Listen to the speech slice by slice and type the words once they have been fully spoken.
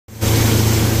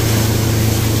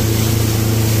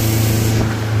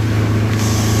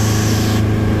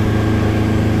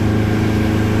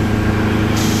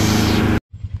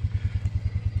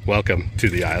welcome to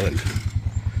the island.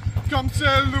 Come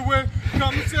sail away,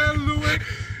 come sail away.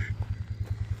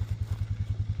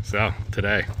 So,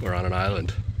 today we're on an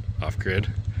island, off-grid.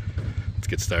 Let's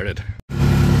get started.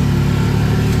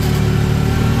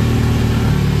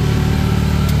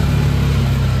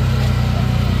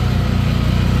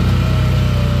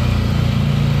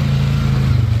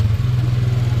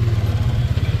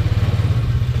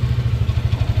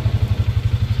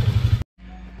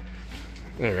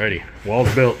 Alrighty,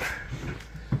 wall's built.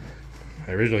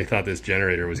 I originally thought this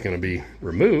generator was going to be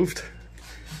removed,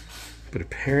 but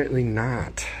apparently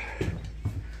not.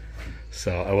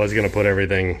 So I was going to put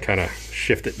everything, kind of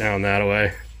shift it down that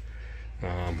way.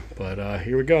 But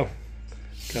here we go.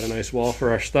 Got a nice wall for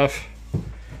our stuff.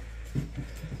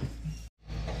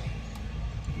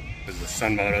 This is the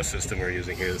Sunmodo system we're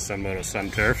using here, the Sunmodo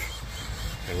Sunturf.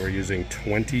 And we're using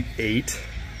 28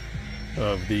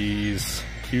 of these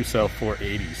Qcell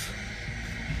 480s.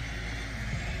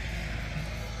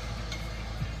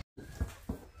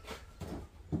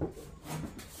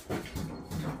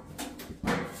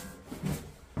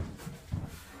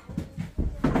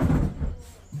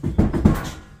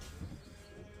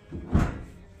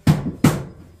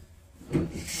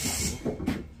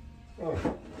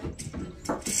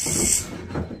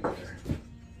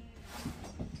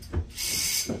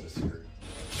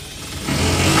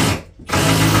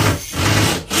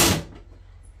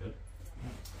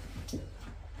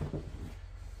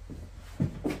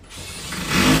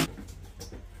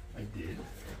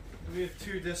 We have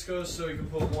two discos, so we can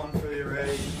put one for the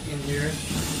array in here.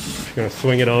 Just gonna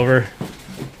swing it over,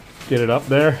 get it up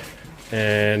there,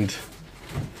 and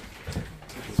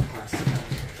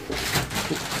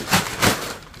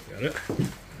got it.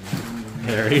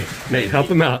 Harry, Nate, help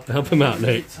him out. Help him out,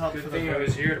 Nate. Good thing I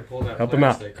was here to pull that Help him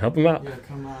out. plastic. Help him out. Yeah,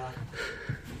 come on.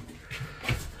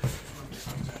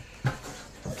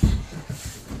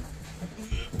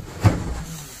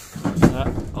 That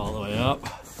all the way up.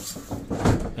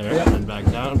 There, yep. And back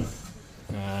down.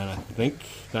 And I think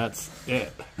that's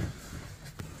it.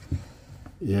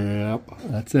 Yep,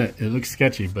 that's it. It looks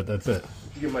sketchy, but that's it.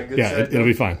 You get my good Yeah, side it'll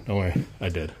be fine. Don't worry. I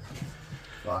did.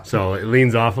 Wow. So it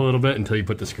leans off a little bit until you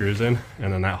put the screws in,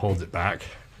 and then that holds it back.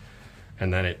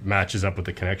 And then it matches up with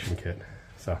the connection kit.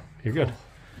 So you're good.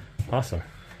 Awesome.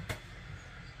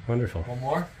 Wonderful. One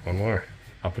more? One more.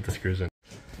 I'll put the screws in.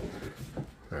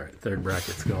 All right, third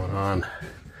bracket's going on.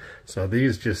 So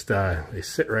these just, they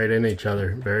sit right in each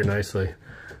other very nicely.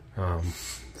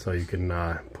 So you can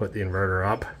put the inverter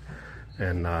up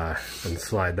and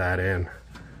slide that in.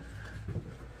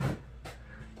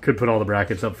 Could put all the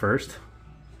brackets up first.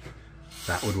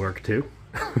 That would work too.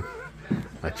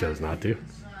 I chose not to.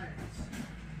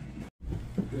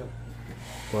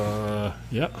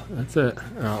 Yeah, that's it.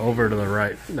 Over to the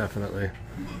right, definitely.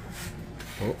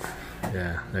 Oh,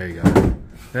 yeah, there you go.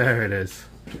 There it is.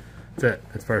 That's it.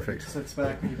 It's perfect. Sits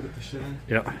back when you put the shit in.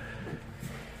 Yep.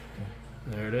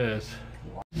 There it is.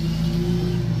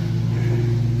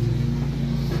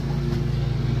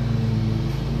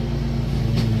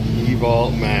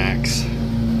 Evault Max.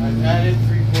 I've added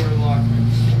 3/4 lock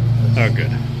rings. Oh,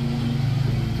 good.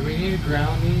 Do we need to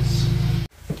ground these?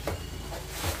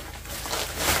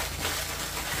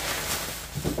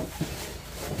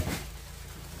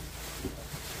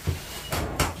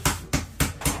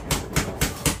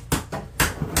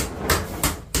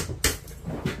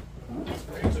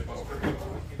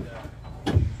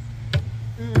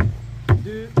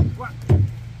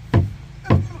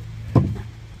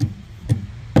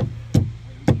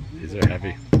 These are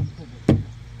heavy. Let's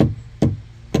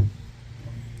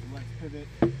put it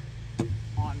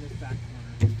on this back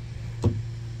corner.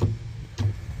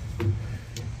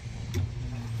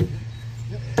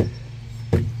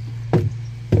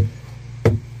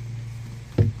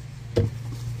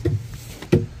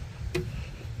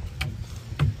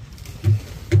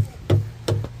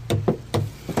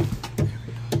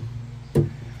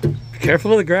 Be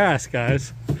careful of the grass,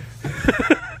 guys.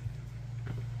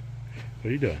 What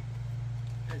are you doing?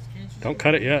 Don't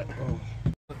cut it yet.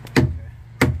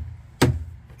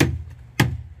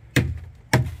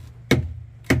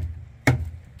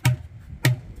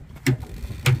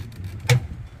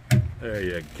 There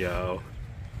you go.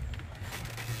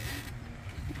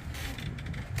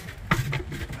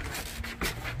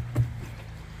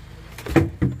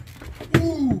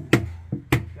 Ooh!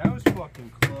 That was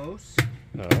fucking close.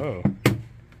 Oh.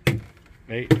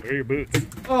 Nate, where are your boots?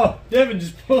 Oh, Devin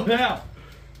just pulled it out.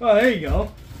 Oh, there you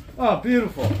go. Oh,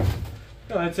 beautiful.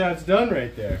 Oh, that's how it's done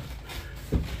right there.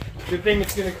 Good thing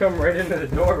it's going to come right into the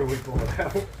door when we pull it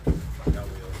out.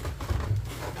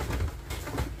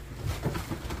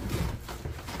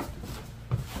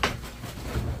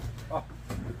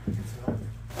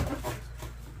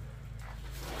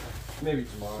 Maybe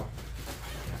tomorrow.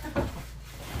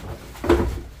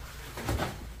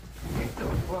 Get the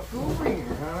fuck over here,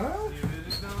 huh?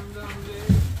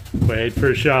 Wait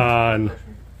for Sean.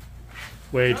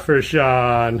 Wait for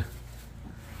Sean.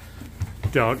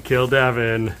 Don't kill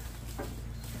Devin.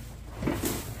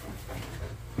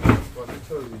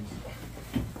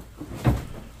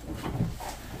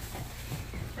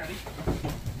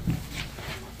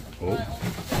 Oh.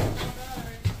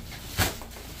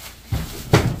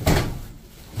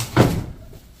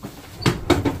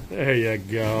 There you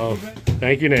go.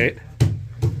 Thank you, Nate.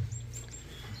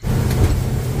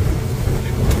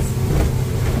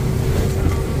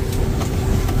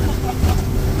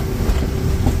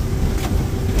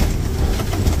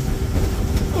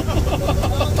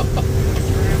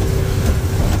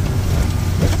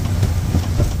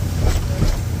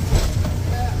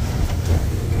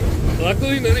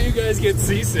 Luckily, none of you guys get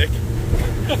seasick.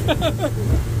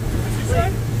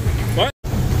 What?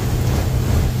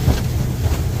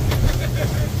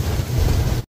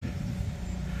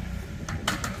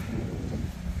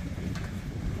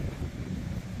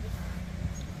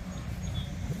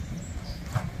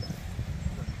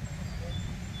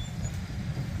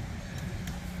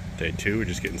 Day 2, we're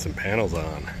just getting some panels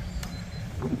on.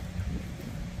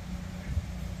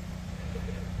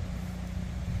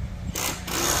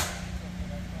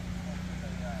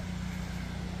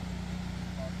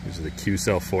 These are the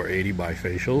Qcell 480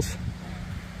 bifacials.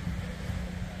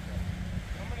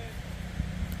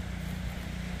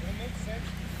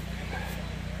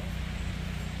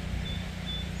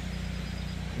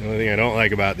 The only thing I don't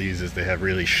like about these is they have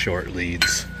really short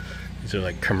leads. These are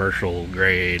like commercial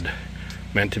grade,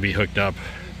 meant to be hooked up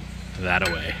that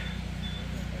away.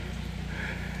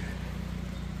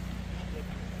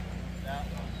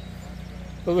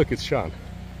 Oh look, it's Sean.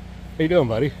 How you doing,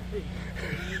 buddy?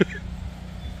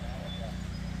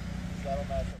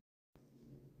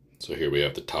 So here we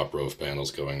have the top row of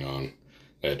panels going on.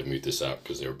 I had to mute this out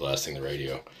because they were blasting the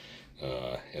radio.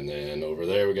 And then over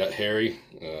there we got Harry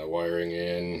wiring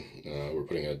in. We're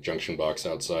putting a junction box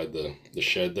outside the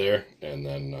shed there, and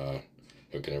then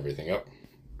hooking everything up.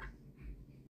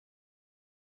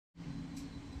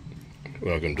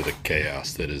 Welcome to the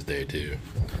chaos that is day 2.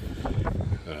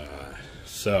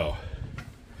 So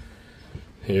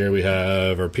here we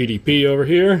have our PDP over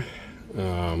here.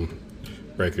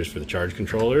 Breakers for the charge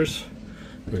controllers.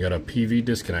 We got a PV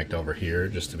disconnect over here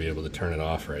just to be able to turn it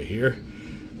off right here.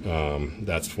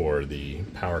 That's for the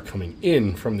power coming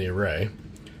in from the array,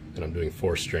 and I'm doing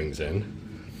 4 strings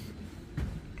in.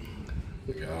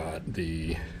 We got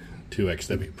the 2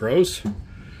 XW Pros,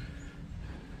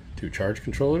 2 charge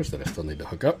controllers that I still need to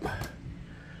hook up,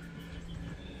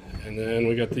 and then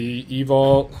we got the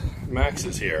Evault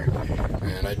Maxes here,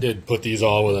 and I did put these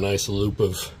all with a nice loop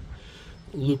of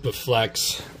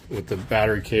flex with the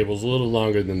battery cables a little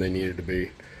longer than they needed to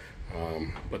be.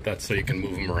 But that's so you can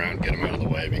move them around, get them out of the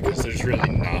way, because there's really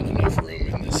not enough room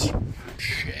in this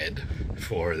shed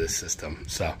for this system.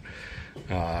 So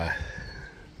there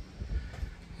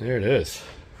it is.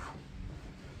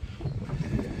 A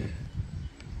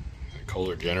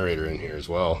Kohler generator in here as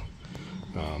well.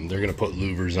 They're going to put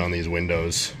louvers on these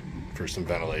windows for some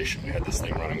ventilation. We had this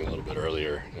thing running a little bit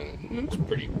earlier, and it was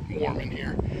pretty warm in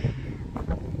here.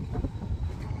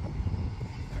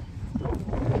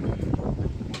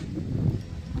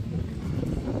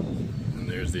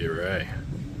 There's the array.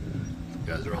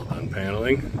 You guys are all done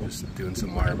paneling, just doing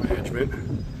some wire management.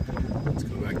 Let's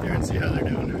go back there and see how they're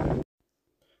doing.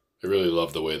 I really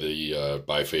love the way the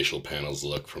bifacial panels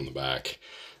look from the back.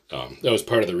 That was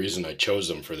part of the reason I chose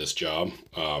them for this job.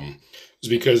 Was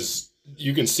because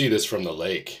you can see this from the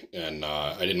lake, and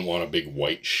I didn't want a big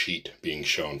white sheet being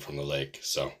shown from the lake.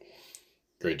 So,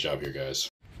 great job here,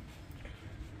 guys.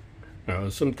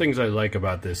 Some things I like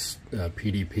about this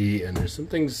PDP, and there's some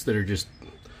things that are just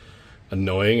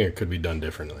annoying or could be done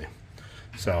differently.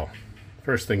 So,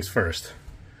 first things first,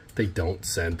 they don't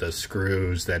send the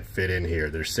screws that fit in here.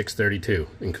 They're 632.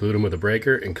 Include them with a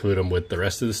breaker, include them with the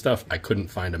rest of the stuff. I couldn't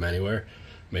find them anywhere.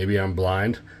 Maybe I'm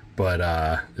blind, but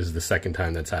this is the second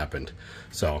time that's happened.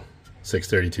 So,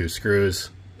 632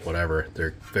 screws, whatever.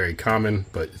 They're very common,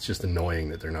 but it's just annoying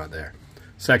that they're not there.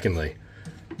 Secondly,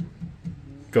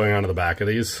 going on to the back of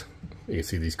these, you can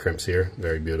see these crimps here,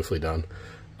 very beautifully done.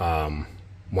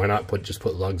 Why not just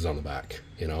put lugs on the back?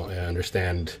 You know, I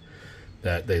understand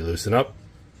that they loosen up,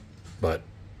 but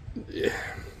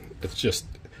it's just,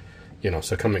 you know,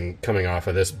 so coming off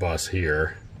of this bus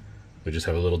here, we just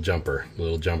have a little jumper.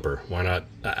 Why not?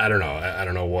 I don't know. I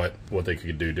don't know what they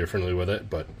could do differently with it,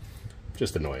 but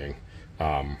just annoying.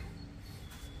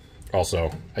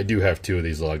 Also, I do have 2 of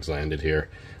these lugs landed here.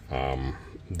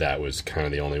 That was kind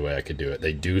of the only way I could do it.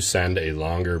 They do send a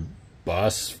longer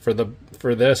bus for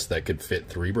this that could fit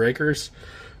 3 breakers,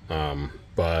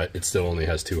 but it still only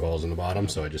has 2 holes in the bottom,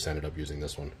 so I just ended up using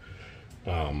this one.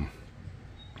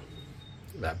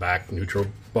 That back neutral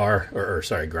bar, or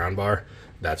sorry, ground bar,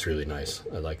 that's really nice.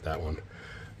 I like that one.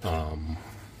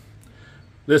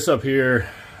 This up here,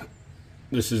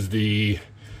 this is the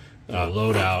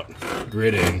loadout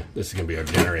grid in. This is gonna be our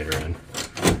generator in.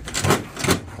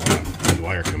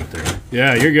 Wire coming through.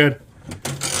 Yeah, you're good.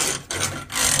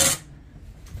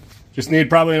 Just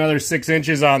need probably another 6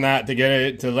 inches on that to get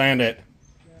it to land it.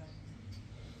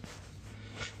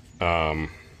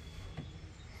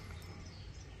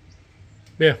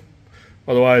 Yeah.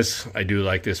 Otherwise, I do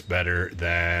like this better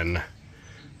than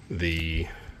the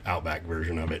Outback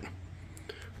version of it.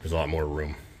 There's a lot more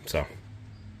room. So,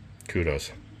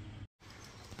 kudos.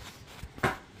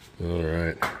 All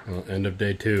right. Well, end of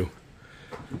day 2.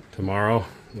 Tomorrow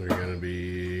we're going to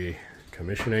be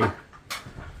commissioning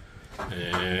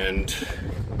and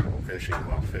finishing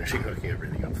hooking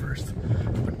everything up first,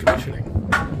 but commissioning.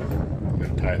 I'm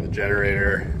going to tie in the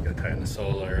generator, going to tie in the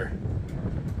solar,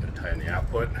 going to tie in the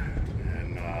output,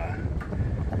 and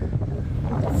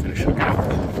finish hooking up.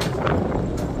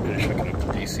 The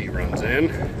DC runs in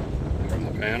from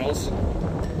the panels,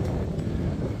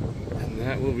 and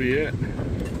that will be it.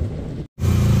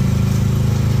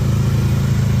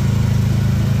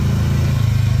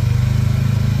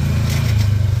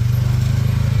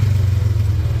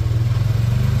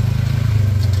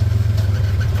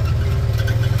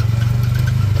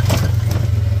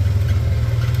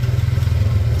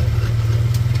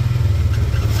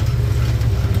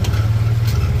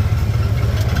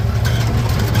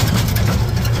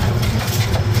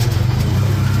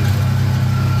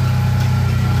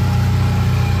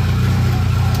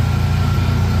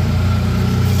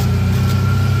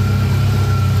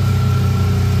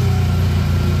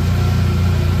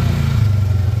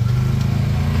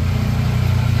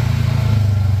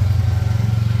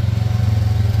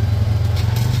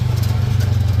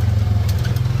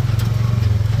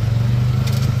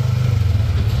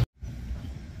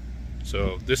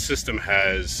 So this system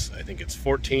has, I think it's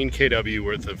 14 kW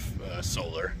worth of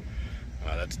solar.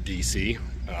 That's DC.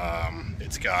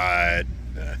 It's got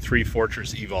 3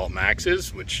 Fortress Evault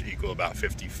Maxes, which equal about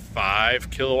 55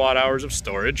 kilowatt hours of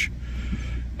storage.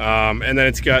 And then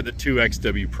it's got the 2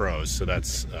 XW Pros, so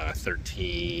that's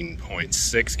 13.6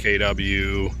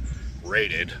 kW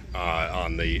rated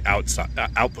on the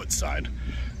output side.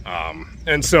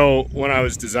 And so when I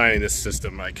was designing this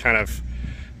system, I kind of,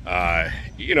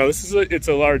 you know, it's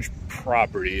a large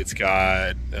property. It's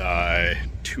got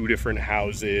 2 different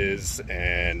houses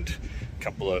and a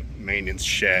couple of maintenance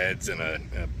sheds and a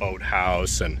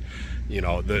boathouse. And you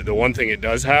know, the one thing it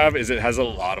does have is it has a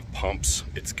lot of pumps.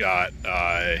 It's got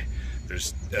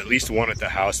there's at least 1 at the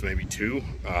house, maybe 2.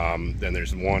 Then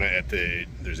there's one at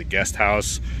there's a guest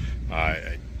house.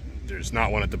 There's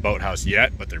not one at the boathouse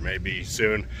yet, but there may be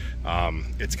soon.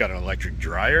 It's got an electric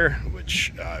dryer,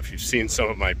 which if you've seen some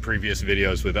of my previous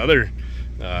videos with other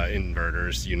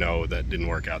inverters, you know that didn't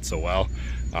work out so well.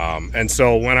 And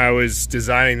so when I was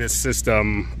designing this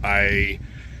system, I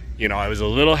was a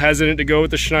little hesitant to go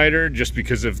with the Schneider just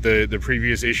because of the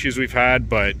previous issues we've had,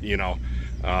 but you know,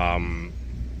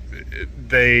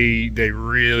 they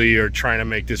really are trying to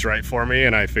make this right for me,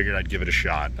 and I figured I'd give it a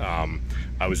shot.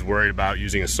 I was worried about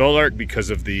using a solar because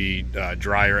of the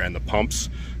dryer and the pumps.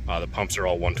 The pumps are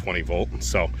all 120 volt,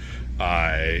 so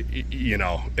you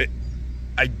know,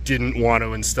 I didn't want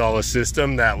to install a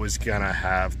system that was gonna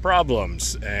have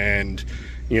problems. And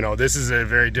you know, this is a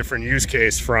very different use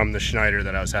case from the Schneider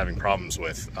that I was having problems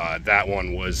with. That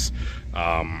one was,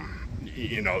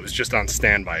 you know, it was just on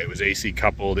standby. It was AC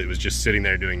coupled. It was just sitting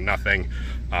there doing nothing.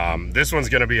 This one's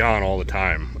going to be on all the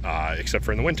time, except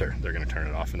for in the winter. They're going to turn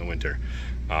it off in the winter.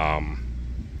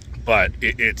 But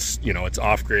it's, you know, it's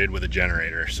off grid with a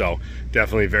generator. So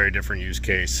definitely a very different use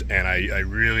case. And I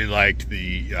really liked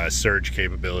the surge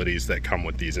capabilities that come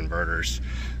with these inverters.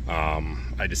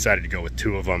 I decided to go with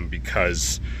 2 of them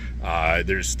because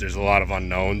there's a lot of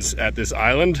unknowns at this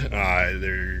island.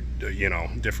 There, you know,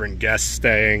 different guests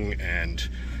staying, and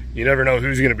you never know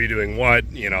who's going to be doing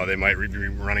what. You know, they might be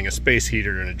running a space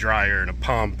heater and a dryer and a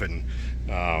pump, and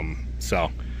yeah,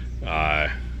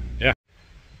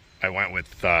 I went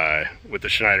with the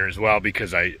Schneider as well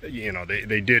because you know,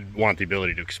 they did want the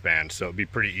ability to expand, so it'd be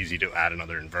pretty easy to add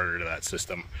another inverter to that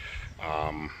system,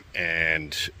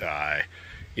 and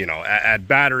you know, add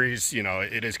batteries. You know,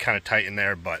 it is kind of tight in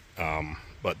there, but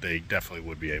they definitely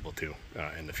would be able to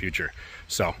in the future.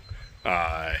 So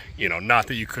You know, not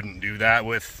that you couldn't do that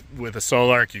with a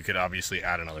Solarc. You could obviously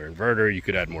add another inverter. You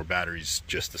could add more batteries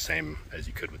just the same as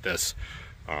you could with this.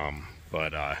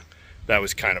 But that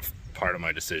was kind of part of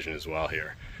my decision as well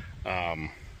here.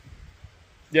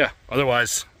 Yeah,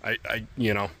 otherwise,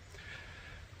 you know,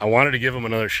 I wanted to give them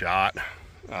another shot.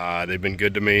 They've been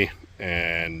good to me,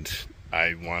 and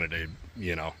I wanted to,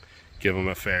 you know, give them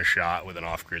a fair shot with an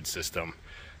off-grid system.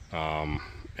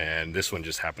 And this one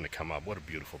just happened to come up. What a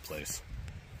beautiful place.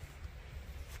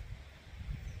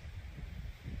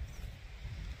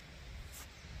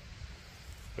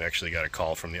 We actually got a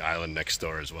call from the island next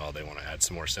door as well. They want to add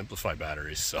some more Simplify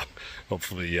batteries, so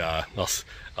hopefully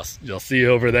you'll see you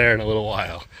over there in a little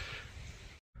while.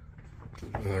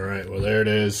 All right, well, there it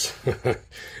is.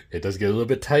 It does get a little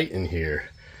bit tight in here.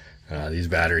 These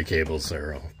battery cables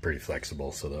are pretty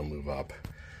flexible, so they'll move up.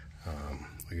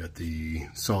 We got the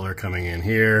solar coming in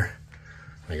here.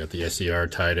 I got the SER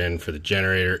tied in for the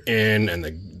generator in, and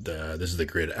this is the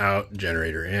grid out,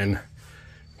 generator in.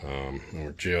 And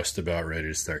we're just about ready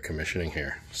to start commissioning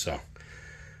here. So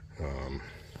I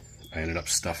ended up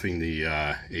stuffing the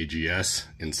AGS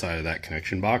inside of that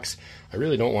connection box. I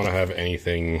really don't want to have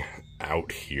anything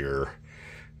out here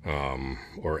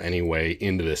or any way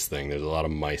into this thing. There's a lot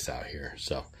of mice out here,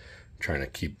 so I'm trying to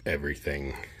keep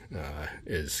everything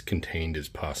as contained as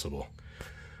possible.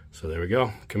 So there we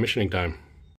go, commissioning time.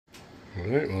 All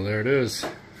right, well, there it is,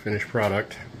 finished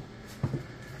product.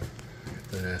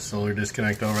 The solar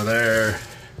disconnect over there.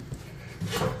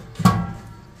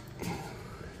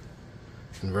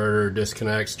 Inverter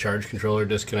disconnects, charge controller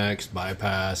disconnects,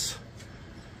 bypass.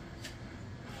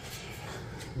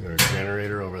 Our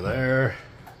generator over there.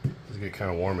 It's get kind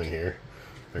of warm in here.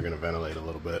 They're going to ventilate a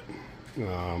little bit.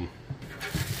 And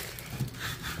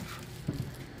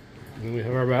then we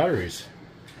have our batteries.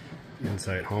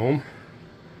 Inside home.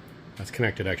 That's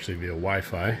connected actually via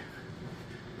Wi-Fi.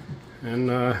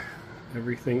 And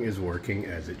everything is working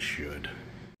as it should.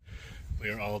 We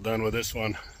are all done with this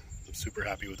one. I'm super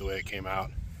happy with the way it came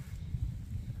out.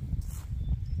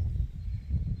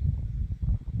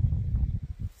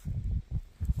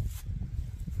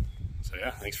 So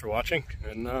yeah, thanks for watching,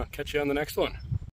 and catch you on the next one.